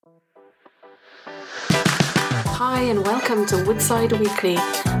Hi and welcome to Woodside Weekly,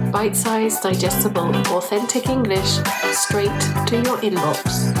 bite-sized, digestible, authentic English straight to your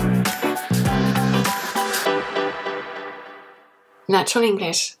inbox. Natural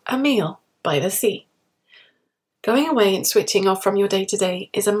English, a meal by the sea. Going away and switching off from your day-to-day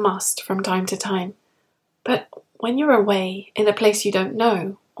is a must from time to time. But when you're away in a place you don't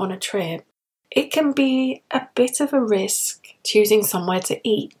know on a trip, it can be a bit of a risk choosing somewhere to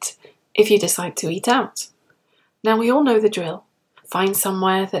eat if you decide to eat out. Now we all know the drill. Find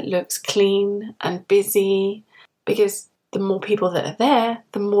somewhere that looks clean and busy, because the more people that are there,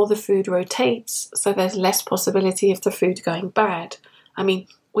 the more the food rotates, so there's less possibility of the food going bad. I mean,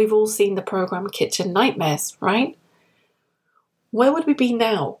 we've all seen the program Kitchen Nightmares, right? Where would we be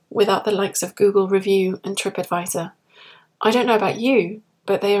now without the likes of Google Review and TripAdvisor? I don't know about you,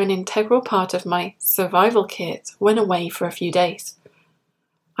 but they are an integral part of my survival kit when away for a few days.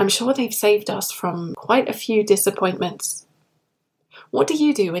 I'm sure they've saved us from quite a few disappointments. What do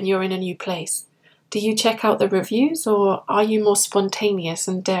you do when you're in a new place? Do you check out the reviews, or are you more spontaneous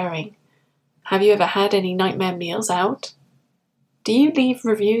and daring? Have you ever had any nightmare meals out? Do you leave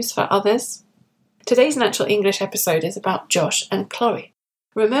reviews for others? Today's Natural English episode is about Josh and Chloe.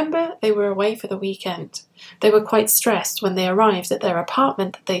 Remember, they were away for the weekend. They were quite stressed when they arrived at their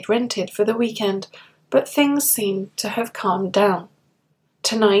apartment that they'd rented for the weekend, but things seemed to have calmed down.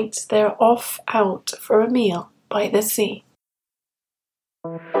 Tonight, they're off out for a meal by the sea.